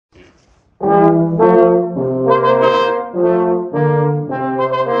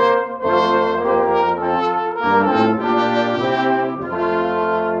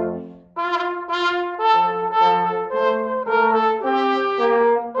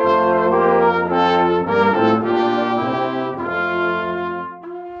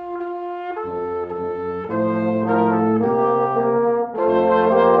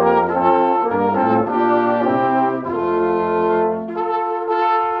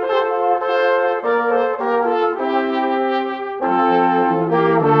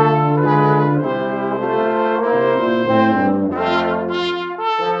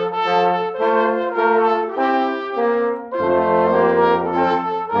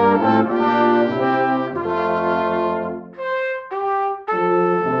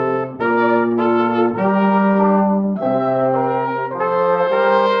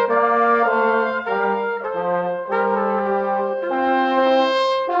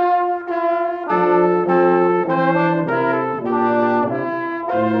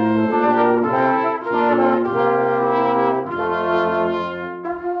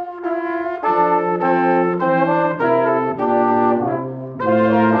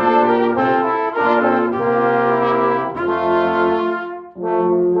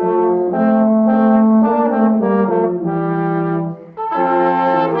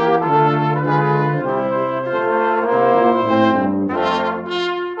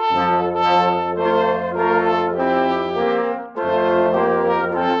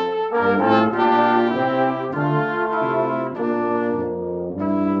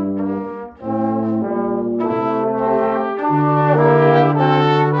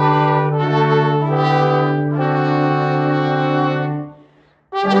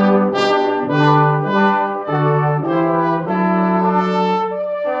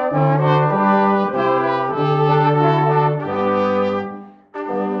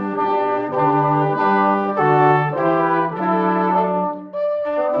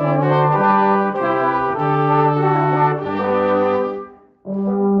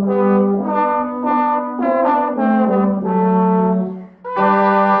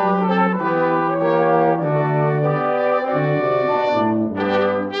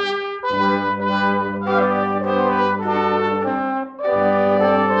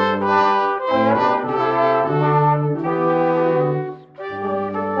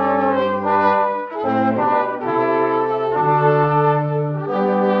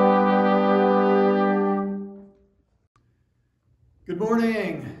Good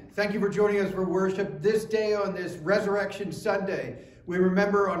morning. Thank you for joining us for worship this day on this Resurrection Sunday. We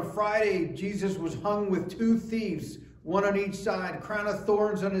remember on Friday, Jesus was hung with two thieves, one on each side, crown of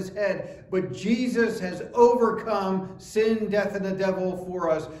thorns on his head. But Jesus has overcome sin, death, and the devil for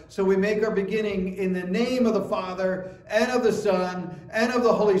us. So we make our beginning in the name of the Father, and of the Son, and of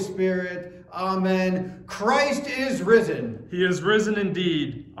the Holy Spirit. Amen. Christ is risen. He is risen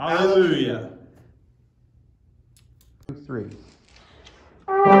indeed. Alleluia. 3.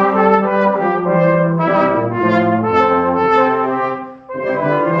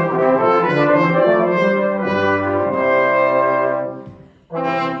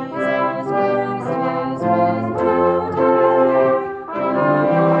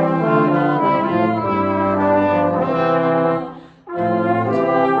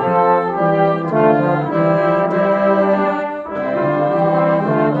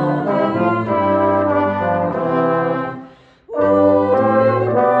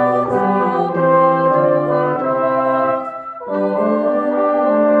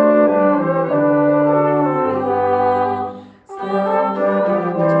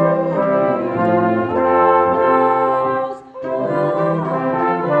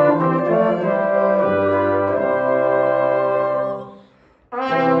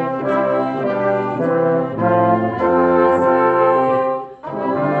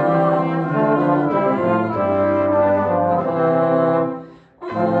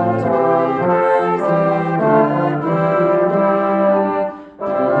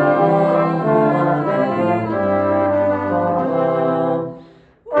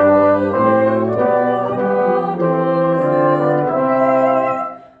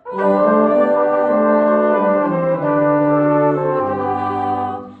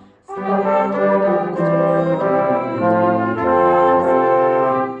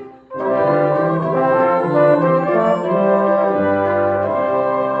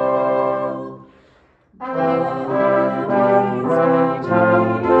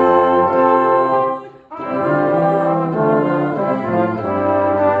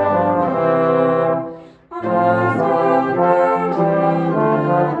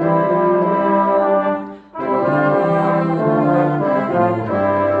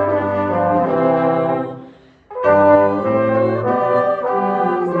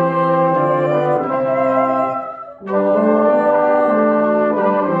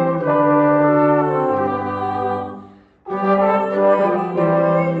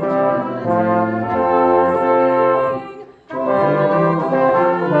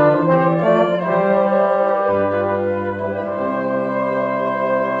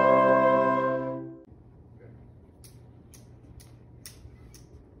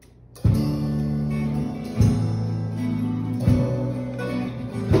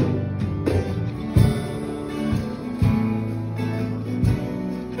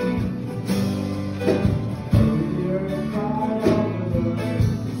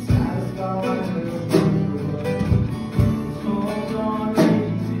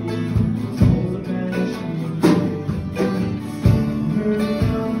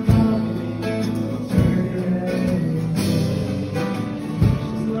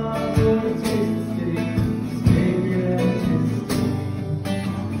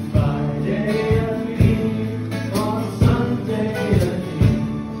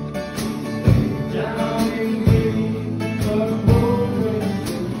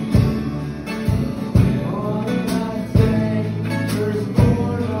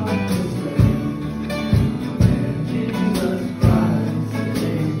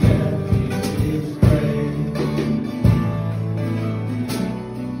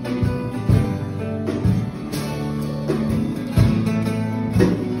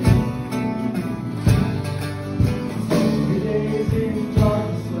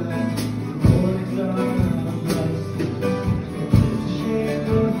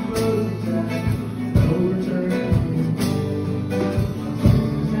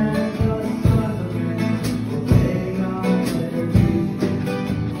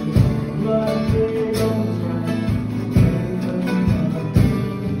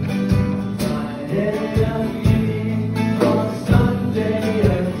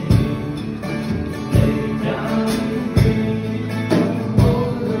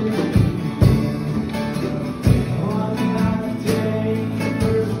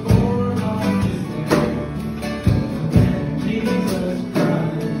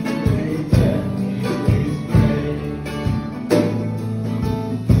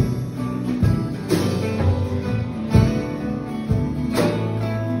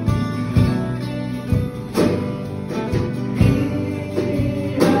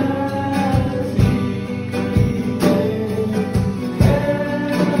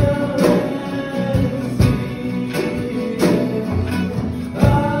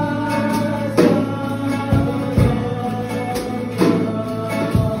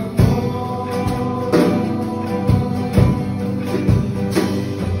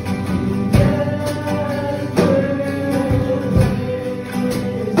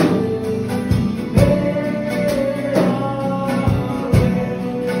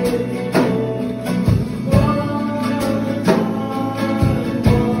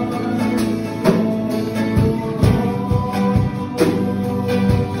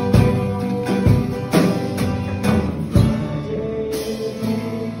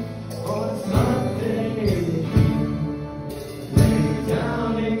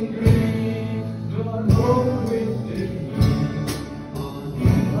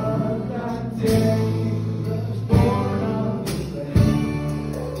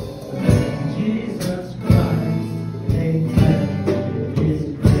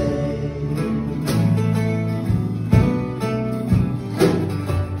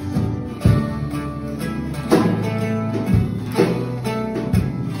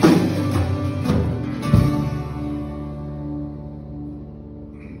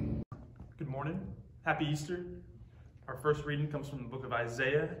 Happy Easter. Our first reading comes from the book of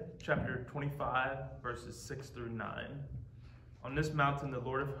Isaiah, chapter 25, verses 6 through 9. On this mountain the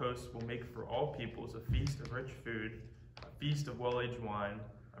Lord of hosts will make for all peoples a feast of rich food, a feast of well-aged wine,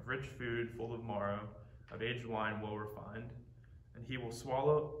 of rich food full of marrow, of aged wine well refined. And he will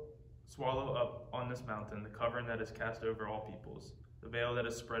swallow up on this mountain the covering that is cast over all peoples, the veil that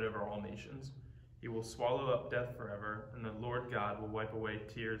is spread over all nations. He will swallow up death forever, and the Lord God will wipe away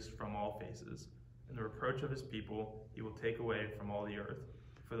tears from all faces. And the reproach of his people he will take away from all the earth,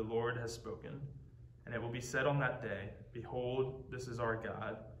 for the Lord has spoken. And it will be said on that day, Behold, this is our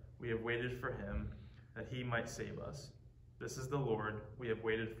God. We have waited for him, that he might save us. This is the Lord. We have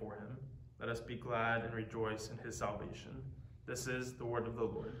waited for him. Let us be glad and rejoice in his salvation. This is the word of the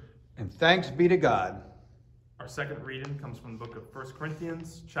Lord. And thanks be to God. Our second reading comes from the book of 1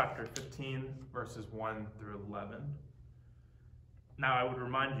 Corinthians, chapter 15, verses 1 through 11. Now I would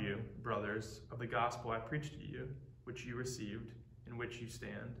remind you, brothers, of the gospel I preached to you, which you received, in which you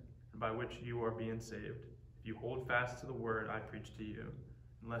stand, and by which you are being saved, if you hold fast to the word I preached to you,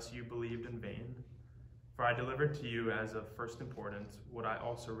 unless you believed in vain. For I delivered to you as of first importance what I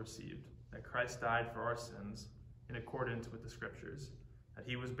also received, that Christ died for our sins, in accordance with the Scriptures, that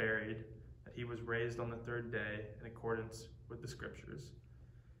he was buried, that he was raised on the third day, in accordance with the Scriptures,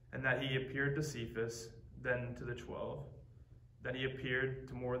 and that he appeared to Cephas, then to the 12. Then he appeared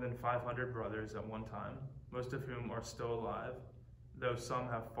to more than 500 brothers at one time, most of whom are still alive, though some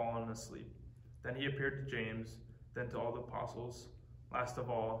have fallen asleep. Then he appeared to James, then to all the apostles. Last of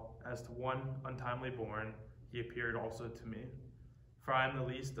all, as to one untimely born, he appeared also to me. For I am the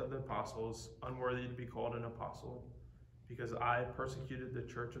least of the apostles, unworthy to be called an apostle, because I persecuted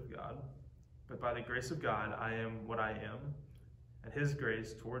the church of God. But by the grace of God I am what I am, and his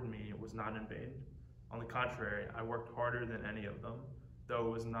grace toward me was not in vain. On the contrary, I worked harder than any of them, though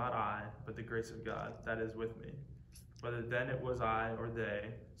it was not I, but the grace of God that is with me. whether then it was I or they,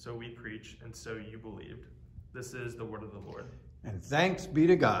 so we preach, and so you believed. This is the word of the Lord. And thanks be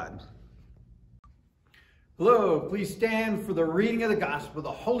to God. Hello, please stand for the reading of the gospel.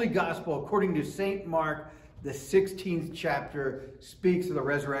 The Holy Gospel, according to St. Mark, the 16th chapter, speaks of the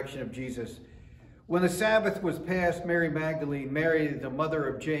resurrection of Jesus. When the Sabbath was past, Mary Magdalene, Mary, the mother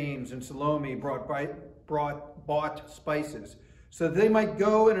of James, and Salome bought spices, so that they might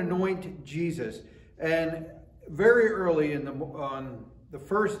go and anoint Jesus. And very early on the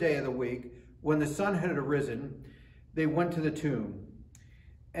first day of the week, when the sun had arisen, they went to the tomb.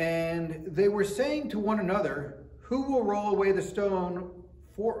 And they were saying to one another, "Who will roll away the stone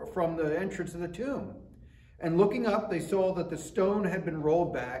from the entrance of the tomb?" And looking up, they saw that the stone had been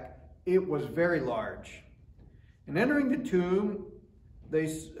rolled back. It was very large. And entering the tomb, they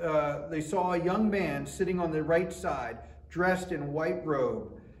saw a young man sitting on the right side, dressed in a white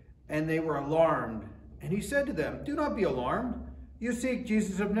robe, and they were alarmed. And he said to them, "Do not be alarmed. You seek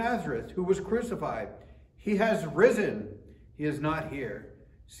Jesus of Nazareth, who was crucified. He has risen. He is not here.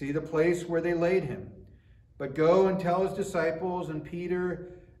 See the place where they laid him. But go and tell his disciples and Peter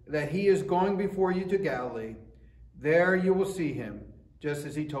that he is going before you to Galilee. There you will see him, just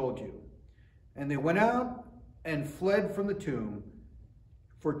as he told you." And they went out and fled from the tomb,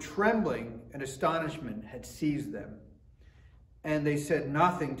 for trembling and astonishment had seized them. And they said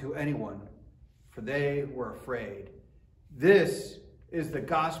nothing to anyone, for they were afraid. This is the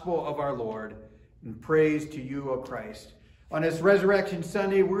gospel of our Lord, and praise to you, O Christ. On this Resurrection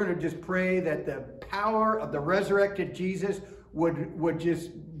Sunday, we're going to just pray that the power of the resurrected Jesus would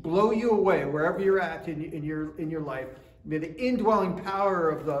just blow you away wherever you're at in your life. May the indwelling power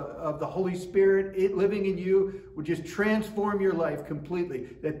of the Holy Spirit living in you would just transform your life completely.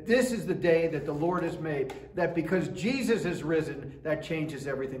 That this is the day that the Lord has made. That because Jesus has risen, that changes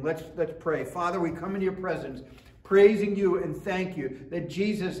everything. Let's pray. Father, we come into your presence, praising you and thank you that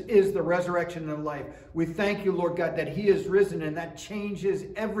Jesus is the resurrection and life. We thank you, Lord God, that he is risen, and that changes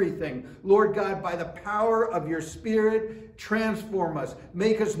everything. Lord God, by the power of your Spirit, transform us.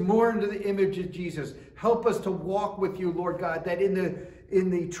 Make us more into the image of Jesus. Help us to walk with you, Lord God, that in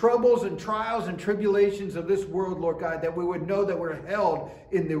the troubles and trials and tribulations of this world, Lord God, that we would know that we're held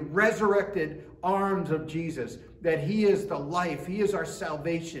in the resurrected arms of Jesus, that he is the life. He is our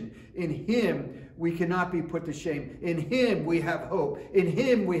salvation. In him, we cannot be put to shame. In him, we have hope. In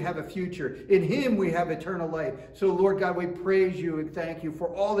him, we have a future. In him, we have eternal life. So, Lord God, we praise you and thank you for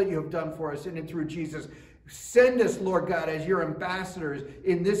all that you have done for us in and through Jesus. Send us, Lord God, as your ambassadors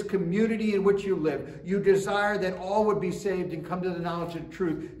in this community in which you live. You desire that all would be saved and come to the knowledge of the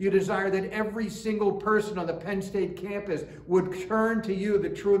truth. You desire that every single person on the Penn State campus would turn to you, the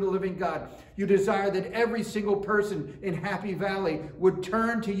true and the living God. You desire that every single person in Happy Valley would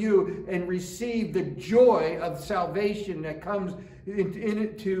turn to you and receive the joy of salvation that comes in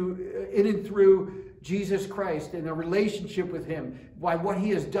and through Jesus Christ and a relationship with him, by what he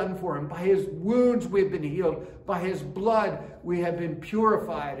has done for him. By his wounds we have been healed. By his blood we have been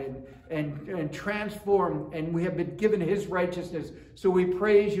purified and transformed, and we have been given his righteousness. So we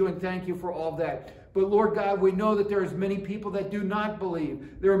praise you and thank you for all that. But Lord God, we know that there's many people that do not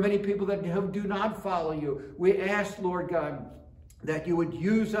believe. There are many people that do not follow you. We ask, Lord God, that you would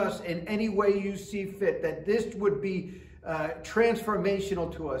use us in any way you see fit, that this would be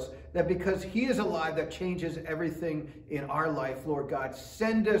transformational to us, that because he is alive, that changes everything in our life. Lord God,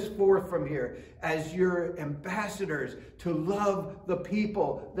 send us forth from here as your ambassadors to love the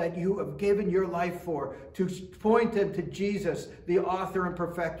people that you have given your life for, to point them to Jesus, the author and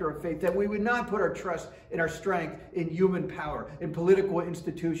perfecter of faith, that we would not put our trust and our strength in human power, in political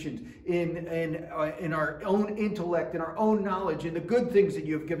institutions, in our own intellect, in our own knowledge, in the good things that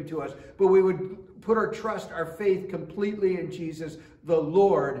you have given to us, but we would put our trust, our faith completely in Jesus, the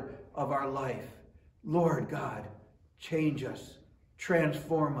Lord of our life. Lord God, change us,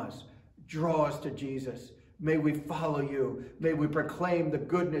 transform us, draw us to Jesus. May we follow you. May we proclaim the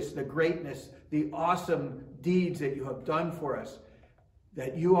goodness, the greatness, the awesome deeds that you have done for us,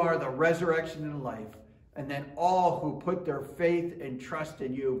 that you are the resurrection and life, and that all who put their faith and trust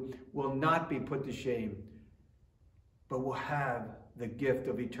in you will not be put to shame, but will have the gift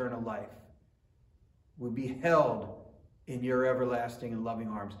of eternal life. Will be held in your everlasting and loving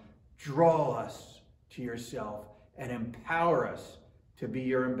arms. Draw us to yourself and empower us to be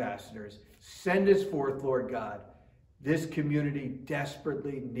your ambassadors. Send us forth, Lord God. This community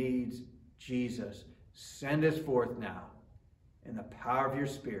desperately needs Jesus. Send us forth now in the power of your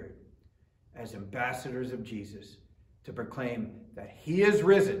Spirit as ambassadors of Jesus to proclaim that he is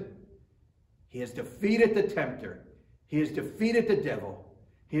risen. He has defeated the tempter. He has defeated the devil.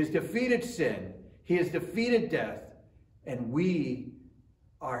 He has defeated sin. He has defeated death. And we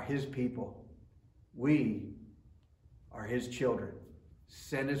are his people. We are his children.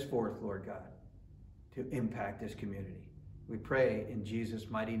 Send us forth, Lord God, to impact this community. We pray in Jesus'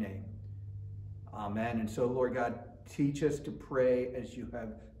 mighty name. Amen. And so, Lord God, teach us to pray as you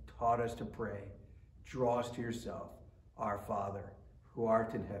have taught us to pray. Draw us to yourself. Our Father, who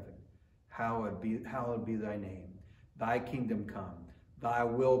art in heaven, hallowed be thy name. Thy kingdom come. Thy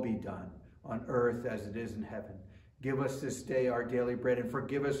will be done on earth as it is in heaven. Give us this day our daily bread, and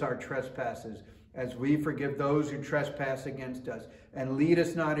forgive us our trespasses as we forgive those who trespass against us. And lead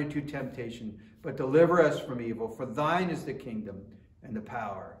us not into temptation, but deliver us from evil. For thine is the kingdom and the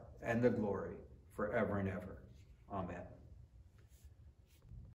power and the glory forever and ever. Amen.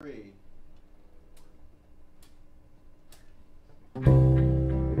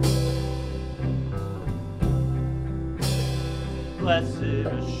 Blessed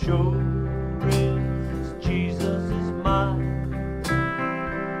assurance, Jesus is mine.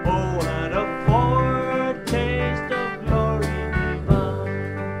 Oh, what a foretaste of glory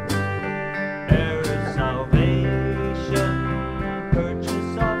divine. There is salvation,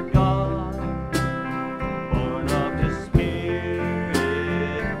 purchase of God, born of his Spirit,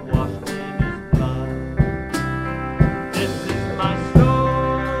 washed in his blood. This is my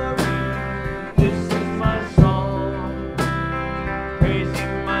story, this is my song,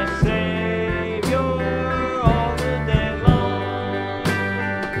 praising my Savior all the day long.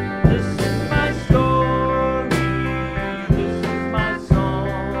 This is my story, this is my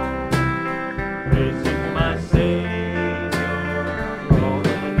song, praising my Savior all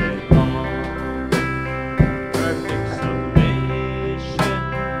the day long. Perfect submission,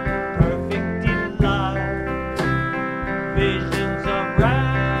 perfect delight, visions of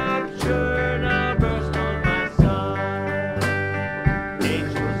rapture now burst on my sight.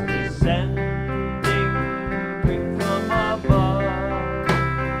 Angels descending, bring from above,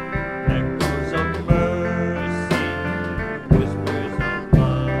 echoes of mercy, whispers of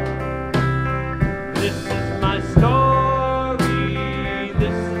love. This is my story,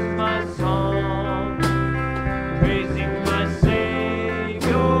 this is my song, praising my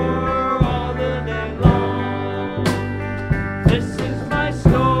Savior all the day long. This is my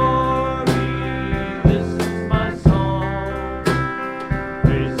story, this is my song,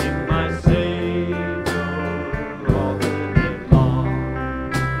 praising my Savior all the day long.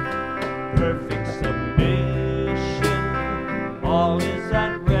 Perfect submission, all is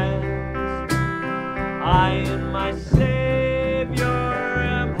at rest. I and my Savior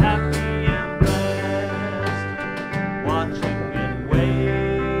am happy and blessed, watching and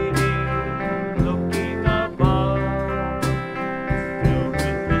waiting, looking above, filled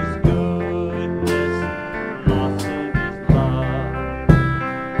with his goodness, lost in his love.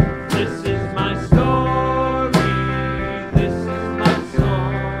 This is my story, this is my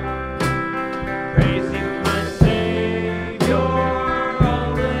song, praising my Savior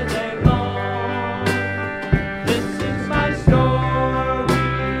all the day long. This is my story,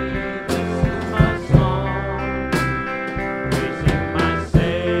 this is my song, praising my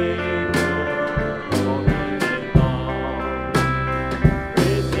Savior all the day long.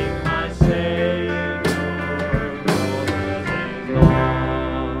 Praising my Savior all the day long.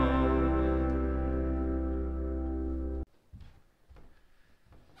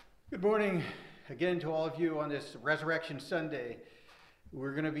 Good morning again to all of you on this Resurrection Sunday.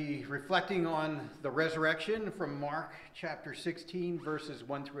 We're going to be reflecting on the resurrection from Mark chapter 16, verses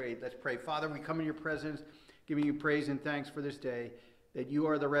 1 through 8. Let's pray. Father, we come in your presence, giving you praise and thanks for this day, that you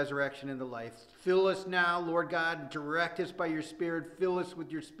are the resurrection and the life. Fill us now, Lord God, direct us by your Spirit. Fill us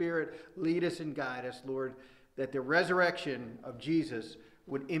with your Spirit. Lead us and guide us, Lord, that the resurrection of Jesus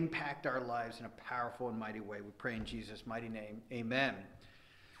would impact our lives in a powerful and mighty way. We pray in Jesus' mighty name. Amen.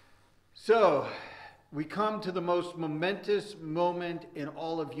 So, we come to the most momentous moment in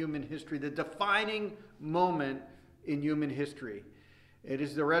all of human history, the defining moment in human history. It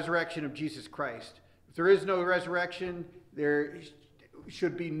is the resurrection of Jesus Christ. If there is no resurrection, there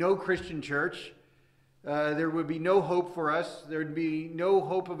should be no Christian church. There would be no hope for us. There would be no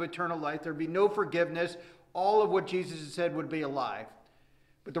hope of eternal life. There would be no forgiveness. All of what Jesus has said would be a lie.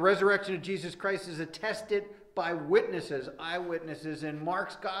 But the resurrection of Jesus Christ is attested by witnesses, eyewitnesses. In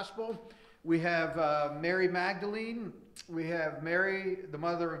Mark's gospel, we have Mary Magdalene, we have Mary, the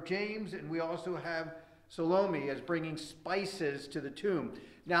mother of James, and we also have Salome as bringing spices to the tomb.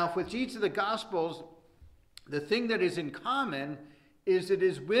 Now, with each of the gospels, the thing that is in common is it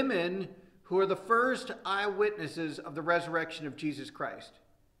is women who are the first eyewitnesses of the resurrection of Jesus Christ.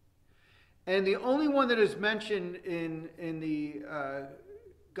 And the only one that is mentioned in the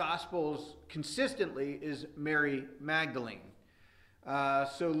Gospels consistently is Mary Magdalene.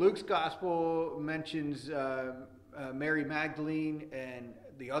 So Luke's Gospel mentions Mary Magdalene and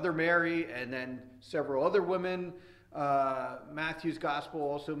the other Mary, and then several other women. Matthew's Gospel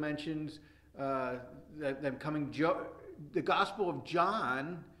also mentions them coming. The Gospel of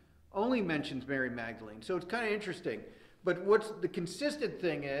John only mentions Mary Magdalene. So it's kind of interesting. But what's the consistent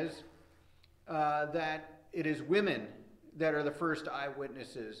thing is that it is women that are the first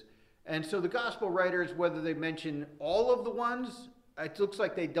eyewitnesses. And so the gospel writers, whether they mention all of the ones, it looks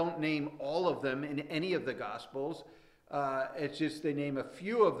like they don't name all of them in any of the gospels. It's just they name a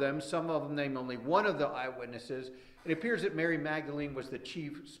few of them. Some of them name only one of the eyewitnesses. It appears that Mary Magdalene was the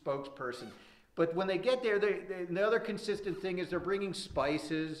chief spokesperson. But when they get there, the other consistent thing is they're bringing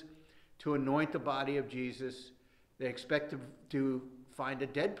spices to anoint the body of Jesus. They expect to find a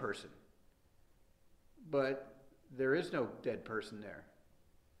dead person. But there is no dead person there.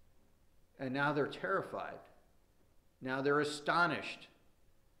 And now they're terrified. Now they're astonished.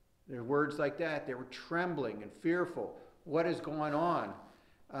 There are words like that. They were trembling and fearful. What is going on?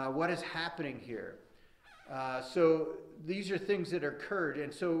 What is happening here? So these are things that occurred.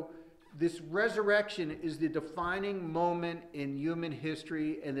 And so this resurrection is the defining moment in human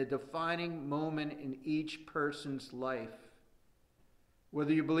history and the defining moment in each person's life.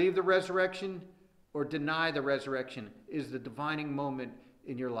 Whether you believe the resurrection or deny the resurrection is the defining moment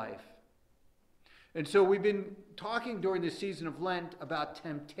in your life. And so we've been talking during the season of Lent about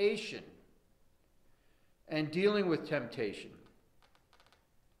temptation and dealing with temptation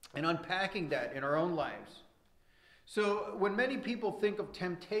and unpacking that in our own lives. So when many people think of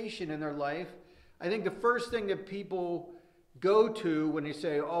temptation in their life, I think the first thing that people go to when they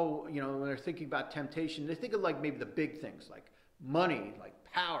say, when they're thinking about temptation, they think of like maybe the big things like money, like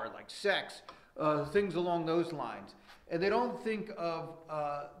power, like sex, things along those lines. And they don't think of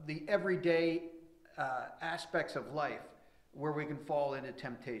the everyday aspects of life where we can fall into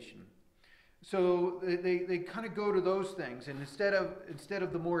temptation. So they kind of go to those things, and instead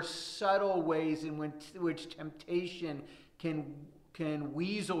of the more subtle ways in which temptation can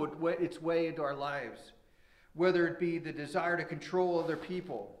weasel its way into our lives, whether it be the desire to control other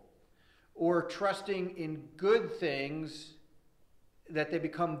people or trusting in good things that they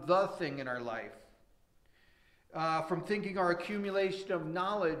become the thing in our life. From thinking our accumulation of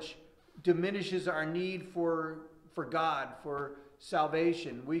knowledge diminishes our need for God, for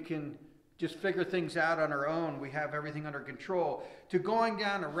salvation. We can just figure things out on our own. We have everything under control. To going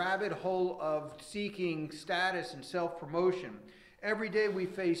down a rabbit hole of seeking status and self-promotion. Every day we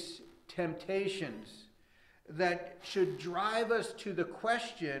face temptations that should drive us to the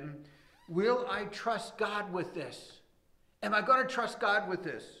question, will I trust God with this? Am I going to trust God with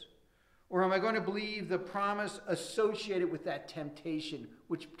this? Or am I going to believe the promise associated with that temptation,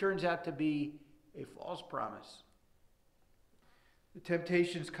 which turns out to be a false promise? The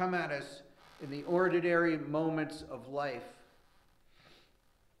temptations come at us in the ordinary moments of life.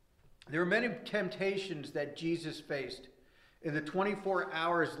 There are many temptations that Jesus faced in the 24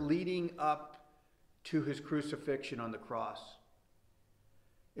 hours leading up to his crucifixion on the cross.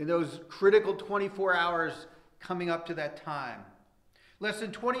 In those critical 24 hours coming up to that time. Less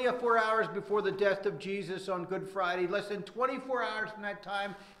than 24 hours before the death of Jesus on Good Friday, less than 24 hours from that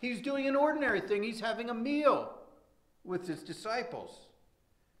time, he's doing an ordinary thing. He's having a meal with his disciples.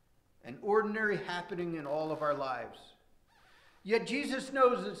 An ordinary happening in all of our lives. Yet Jesus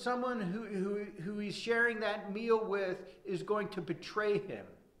knows that someone who he's sharing that meal with is going to betray him.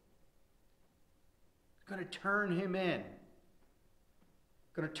 Going to turn him in.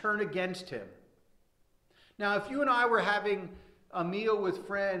 Going to turn against him. Now, if you and I were having a meal with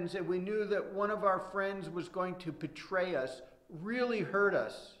friends and we knew that one of our friends was going to betray us, really hurt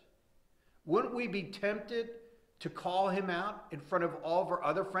us, wouldn't we be tempted to call him out in front of all of our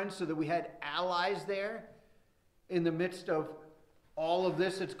other friends so that we had allies there in the midst of all of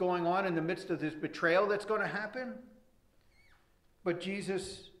this that's going on, in the midst of this betrayal that's going to happen? But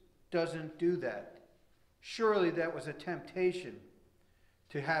Jesus doesn't do that. Surely that was a temptation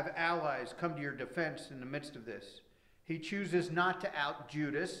to have allies come to your defense in the midst of this. He chooses not to out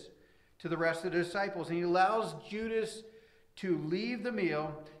Judas to the rest of the disciples, and he allows Judas to leave the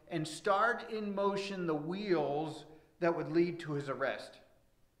meal and start in motion the wheels that would lead to his arrest.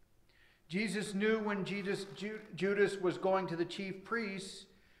 Jesus knew when Judas was going to the chief priests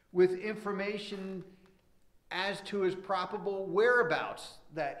with information as to his probable whereabouts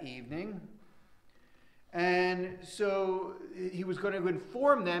that evening. And so he was going to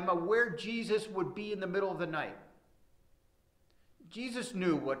inform them of where Jesus would be in the middle of the night. Jesus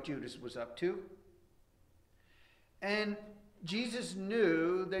knew what Judas was up to. And Jesus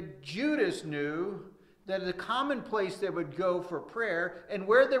knew that Judas knew that the common place they would go for prayer, and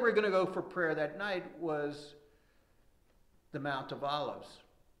where they were going to go for prayer that night, was the Mount of Olives.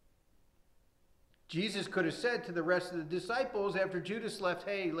 Jesus could have said to the rest of the disciples after Judas left,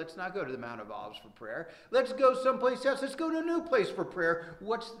 hey, let's not go to the Mount of Olives for prayer. Let's go someplace else. Let's go to a new place for prayer.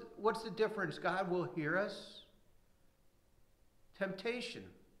 What's the difference? God will hear us. Temptation.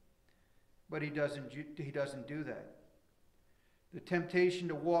 But he doesn't do that. The temptation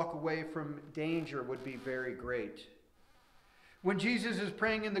to walk away from danger would be very great. When Jesus is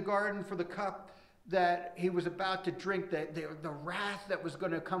praying in the garden for the cup that he was about to drink, the wrath that was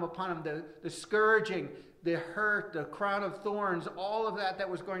going to come upon him, the scourging, the hurt, the crown of thorns, all of that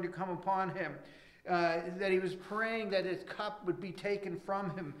was going to come upon him, that he was praying that his cup would be taken from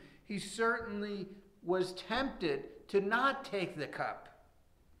him, he certainly was tempted to not take the cup.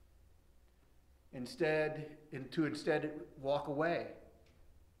 Instead walk away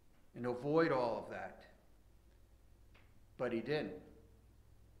and avoid all of that. But he didn't.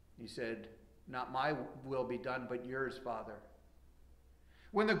 He said, not my will be done, but yours, Father.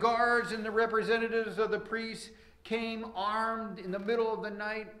 When the guards and the representatives of the priests came armed in the middle of the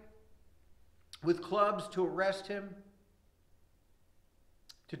night with clubs to arrest him,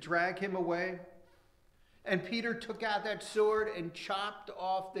 to drag him away, and Peter took out that sword and chopped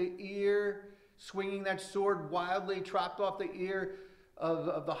off the ear, swinging that sword wildly, chopped off the ear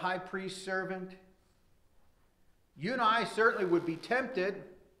of the high priest's servant. You and I certainly would be tempted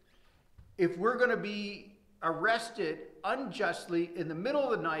if we're going to be arrested unjustly in the middle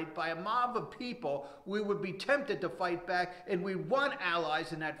of the night by a mob of people. We would be tempted to fight back, and we want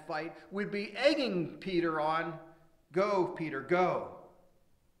allies in that fight. We'd be egging Peter on, go, Peter, go.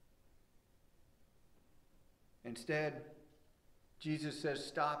 Instead, Jesus says,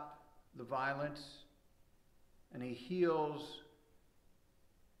 stop the violence, and he heals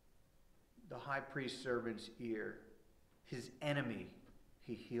the high priest's servant's ear. His enemy,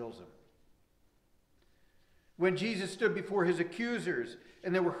 he heals him. When Jesus stood before his accusers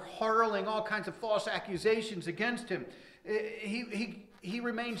and they were hurling all kinds of false accusations against him, he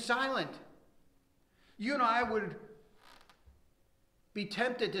remained silent. You and I would be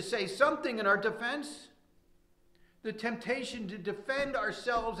tempted to say something in our defense. The temptation to defend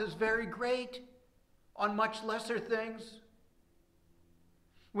ourselves is very great on much lesser things.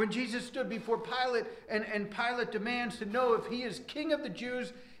 When Jesus stood before Pilate and Pilate demands to know if he is king of the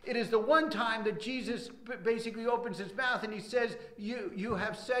Jews, it is the one time that Jesus basically opens his mouth and he says, you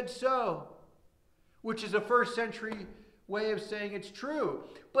have said so, which is a first century way of saying it's true.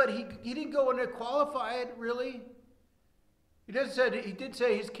 But he didn't go in to qualify it, really. He did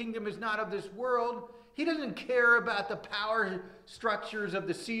say his kingdom is not of this world. He doesn't care about the power structures of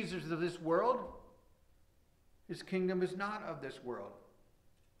the Caesars of this world. His kingdom is not of this world.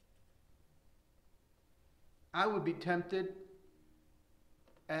 I would be tempted,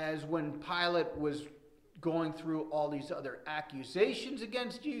 as when Pilate was going through all these other accusations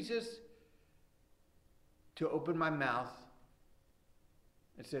against Jesus, to open my mouth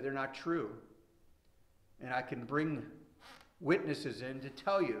and say they're not true. And I can bring witnesses in to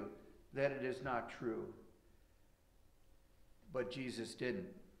tell you that it is not true. But Jesus didn't.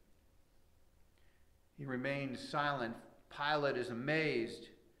 He remained silent. Pilate is amazed.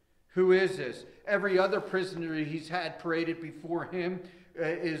 Who is this? Every other prisoner he's had paraded before him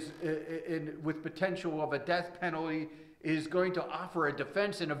with potential of a death penalty is going to offer a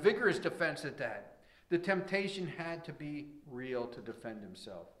defense, and a vigorous defense at that. The temptation had to be real to defend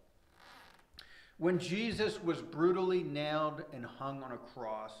himself. When Jesus was brutally nailed and hung on a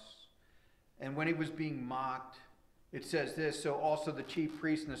cross, and when he was being mocked, it says this, so also the chief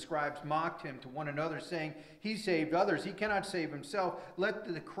priests and the scribes mocked him to one another, saying, he saved others, he cannot save himself. Let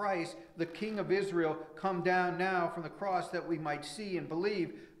the Christ, the King of Israel, come down now from the cross that we might see and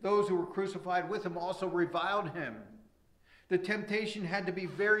believe. Those who were crucified with him also reviled him. The temptation had to be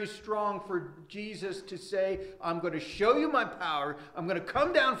very strong for Jesus to say, I'm going to show you my power. I'm going to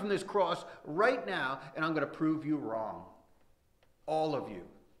come down from this cross right now, and I'm going to prove you wrong. All of you.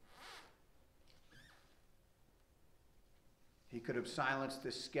 He could have silenced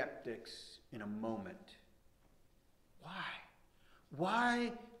the skeptics in a moment. Why?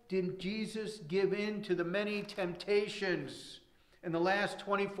 Why didn't Jesus give in to the many temptations in the last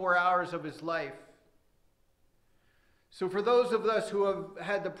 24 hours of his life? So for those of us who have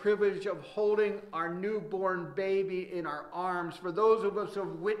had the privilege of holding our newborn baby in our arms, for those of us who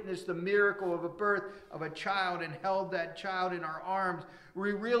have witnessed the miracle of a birth of a child and held that child in our arms,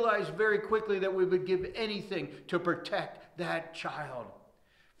 we realize very quickly that we would give anything to protect that child.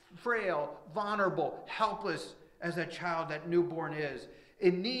 Frail, vulnerable, helpless as that child, that newborn is,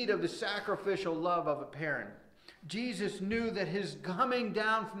 in need of the sacrificial love of a parent. Jesus knew that his coming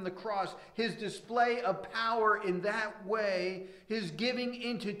down from the cross, his display of power in that way, his giving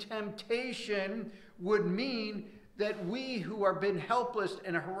into temptation would mean that we who are been helpless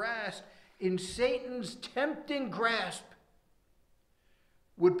and harassed in Satan's tempting grasp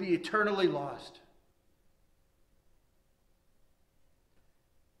would be eternally lost.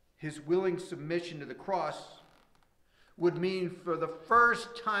 His willing submission to the cross would mean for the first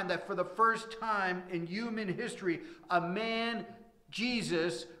time in human history, a man,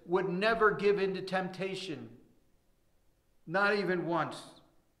 Jesus, would never give in to temptation. Not even once.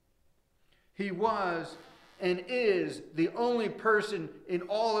 He was and is the only person in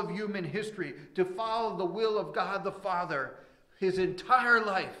all of human history to follow the will of God the Father his entire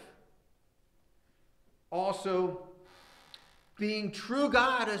life. Also, being true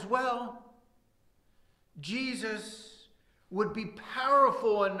God as well, Jesus would be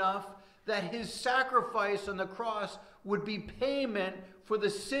powerful enough that his sacrifice on the cross would be payment for the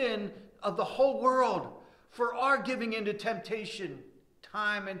sin of the whole world, for our giving into temptation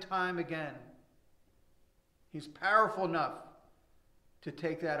time and time again. He's powerful enough to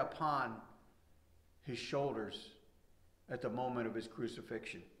take that upon his shoulders at the moment of his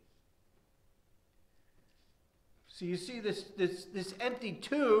crucifixion. So you see this empty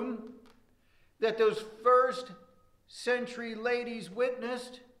tomb that those first century ladies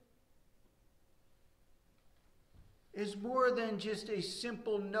witnessed is more than just a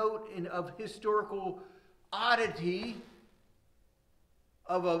simple note of historical oddity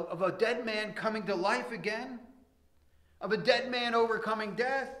of a dead man coming to life again, of a dead man overcoming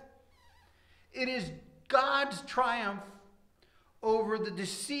death. It is God's triumph over the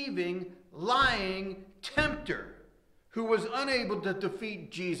deceiving, lying tempter who was unable to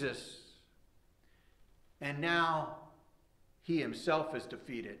defeat Jesus. And now he himself is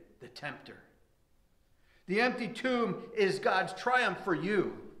defeated, the tempter. The empty tomb is God's triumph for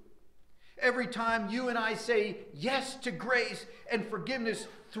you. Every time you and I say yes to grace and forgiveness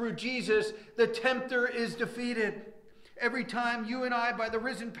through Jesus, the tempter is defeated. Every time you and I, by the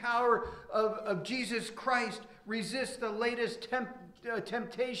risen power of Jesus Christ, resist the latest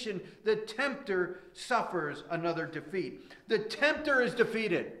temptation, the tempter suffers another defeat. The tempter is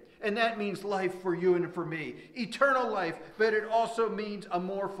defeated. And that means life for you and for me. Eternal life, but it also means a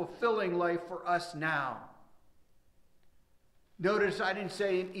more fulfilling life for us now. Notice I didn't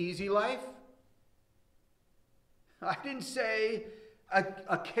say an easy life. I didn't say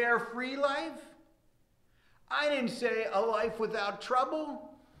a carefree life. I didn't say a life without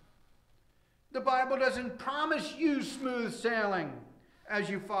trouble. The Bible doesn't promise you smooth sailing as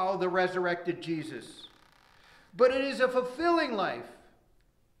you follow the resurrected Jesus. But it is a fulfilling life,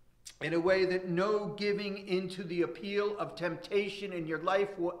 in a way that no giving into the appeal of temptation in your life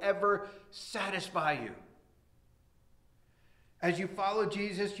will ever satisfy you. As you follow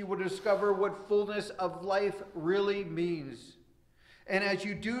Jesus, you will discover what fullness of life really means. And as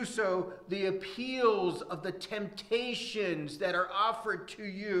you do so, the appeals of the temptations that are offered to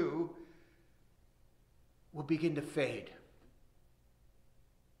you will begin to fade,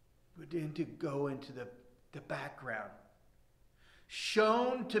 begin to go into the background,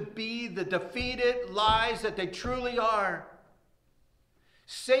 shown to be the defeated lies that they truly are.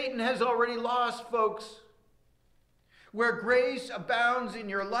 Satan has already lost, folks. Where grace abounds in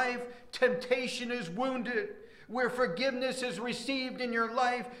your life, temptation is wounded. Where forgiveness is received in your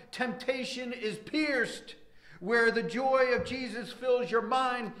life, temptation is pierced. Where the joy of Jesus fills your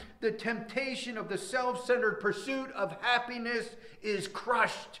mind, the temptation of the self-centered pursuit of happiness is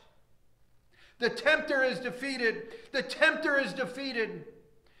crushed. The tempter is defeated. The tempter is defeated.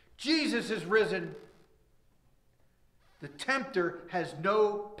 Jesus is risen. The tempter has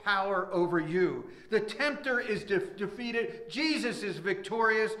no power over you. The tempter is defeated. Jesus is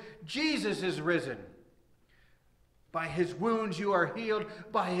victorious. Jesus is risen. By his wounds you are healed.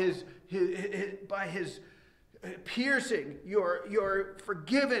 By his piercing, you're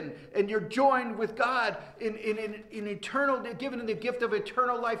forgiven, and you're joined with God in eternal, given the gift of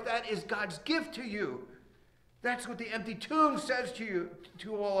eternal life. That is God's gift to you. That's what the empty tomb says to you,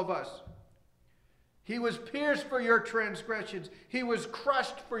 to all of us. He was pierced for your transgressions. He was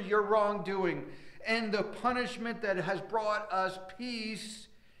crushed for your wrongdoing. And the punishment that has brought us peace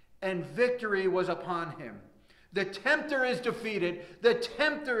and victory was upon him. The tempter is defeated. The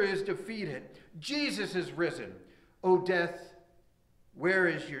tempter is defeated. Jesus is risen. O death, where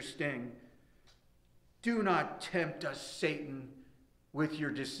is your sting? Do not tempt us, Satan, with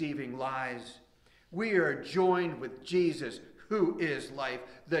your deceiving lies. We are joined with Jesus, who is life.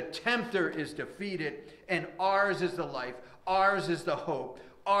 The tempter is defeated, and ours is the life. Ours is the hope.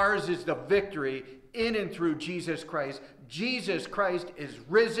 Ours is the victory in and through Jesus Christ. Jesus Christ is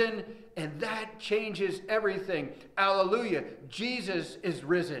risen, and that changes everything. Hallelujah. Jesus is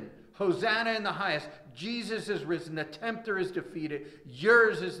risen. Hosanna in the highest. Jesus is risen. The tempter is defeated.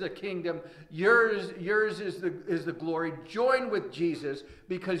 Yours is the kingdom. Yours is the glory. Join with Jesus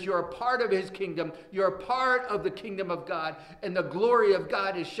because you're a part of his kingdom. You're a part of the kingdom of God. And the glory of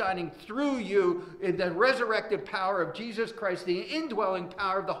God is shining through you in the resurrected power of Jesus Christ, the indwelling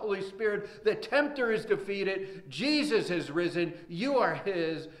power of the Holy Spirit. The tempter is defeated. Jesus is risen. You are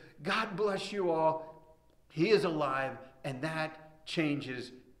his. God bless you all. He is alive, and that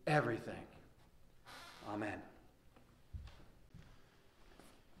changes everything. Amen.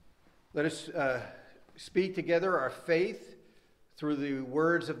 Let us speak together our faith through the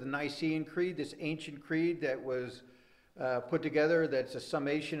words of the Nicene Creed, this ancient creed that was put together, that's a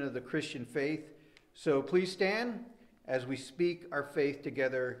summation of the Christian faith. So please stand as we speak our faith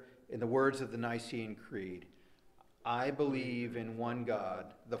together in the words of the Nicene Creed. I believe in one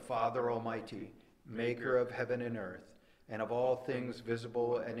God, the Father Almighty, maker of heaven and earth, and of all things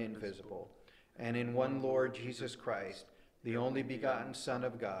visible and invisible, and in one Lord Jesus Christ, the only begotten Son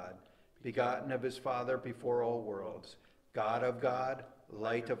of God, begotten of his Father before all worlds, God of God,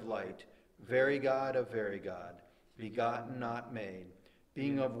 light of light, very God of very God, begotten not made,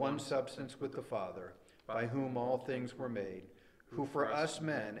 being of one substance with the Father, by whom all things were made, who for us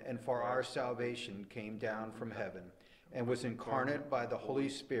men and for our salvation came down from heaven, and was incarnate by the Holy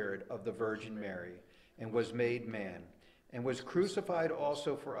Spirit of the Virgin Mary, and was made man, and was crucified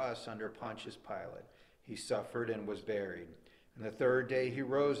also for us under Pontius Pilate. He suffered and was buried. And the third day he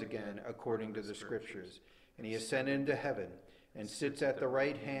rose again according to the Scriptures. And he ascended into heaven and sits at the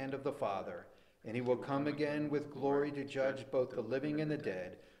right hand of the Father. And he will come again with glory to judge both the living and the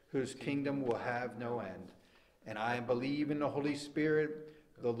dead, whose kingdom will have no end. And I believe in the Holy Spirit,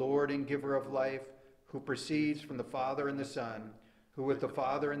 the Lord and giver of life, who proceeds from the Father and the Son, who with the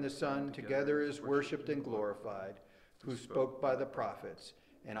Father and the Son together is worshipped and glorified, who spoke by the prophets.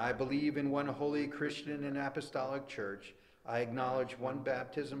 And I believe in one holy Christian and apostolic church. I acknowledge one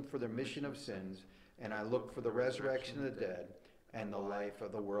baptism for the remission of sins, and I look for the resurrection of the dead and the life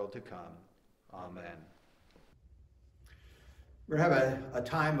of the world to come. Amen. We're going to have a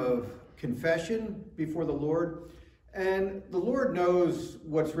time of confession before the Lord. And the Lord knows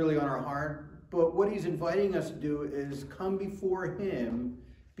what's really on our heart, but what he's inviting us to do is come before him,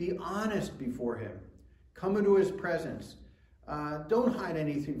 be honest before him. Come into his presence. Don't hide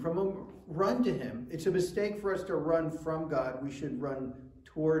anything from him. Run to him. It's a mistake for us to run from God. We should run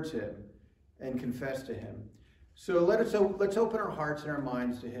towards him and confess to him. So let's open our hearts and our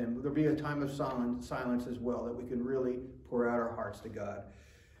minds to him. There'll be a time of silence as well, that we can really pour out our hearts to God.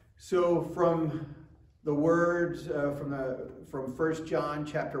 So from the words from 1 John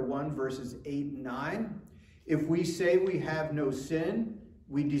chapter 1, verses 8 and 9, if we say we have no sin,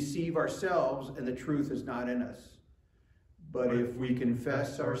 we deceive ourselves, and the truth is not in us. But if we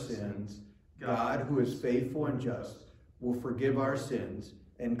confess our sins, God, who is faithful and just, will forgive our sins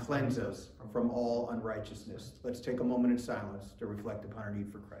and cleanse us from all unrighteousness. Let's take a moment in silence to reflect upon our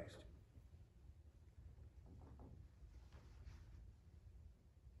need for Christ.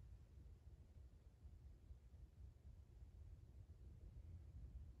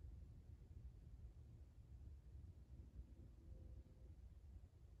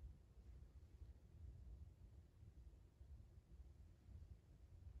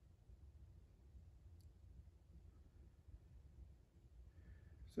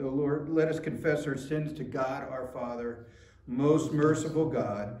 So, Lord, let us confess our sins to God our Father. Most merciful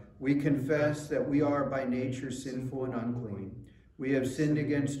God, we confess that we are by nature sinful and unclean. We have sinned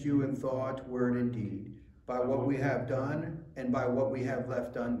against you in thought, word, and deed, by what we have done and by what we have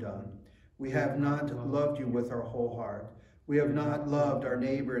left undone. We have not loved you with our whole heart. We have not loved our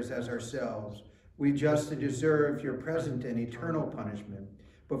neighbors as ourselves. We justly deserve your present and eternal punishment.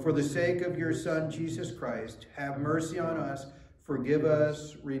 But for the sake of your Son, Jesus Christ, have mercy on us, forgive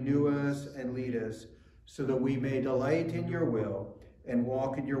us, renew us, and lead us, so that we may delight in your will and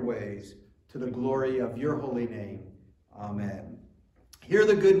walk in your ways, to the glory of your holy name. Amen. Hear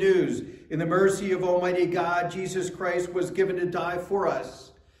the good news. In the mercy of Almighty God, Jesus Christ was given to die for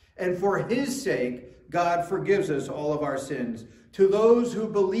us, and for his sake, God forgives us all of our sins. To those who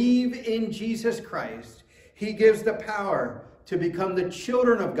believe in Jesus Christ, he gives the power to become the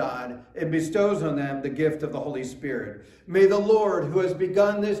children of God and bestows on them the gift of the Holy Spirit. May the Lord, who has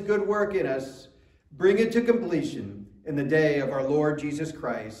begun this good work in us, bring it to completion in the day of our Lord Jesus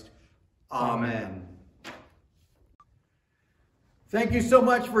Christ. Amen. Thank you so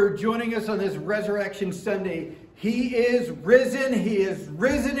much for joining us on this Resurrection Sunday. He is risen. He is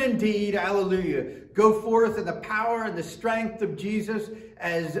risen indeed. Hallelujah. Go forth in the power and the strength of Jesus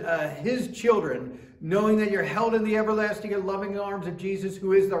as his children, knowing that you're held in the everlasting and loving arms of Jesus,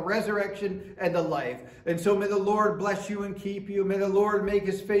 who is the resurrection and the life. And so may the Lord bless you and keep you. May the Lord make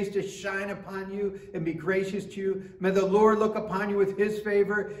his face to shine upon you and be gracious to you. May the Lord look upon you with his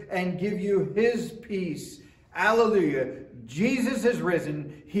favor and give you his peace. Hallelujah. Jesus is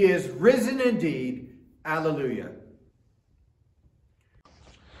risen. He is risen indeed. Hallelujah.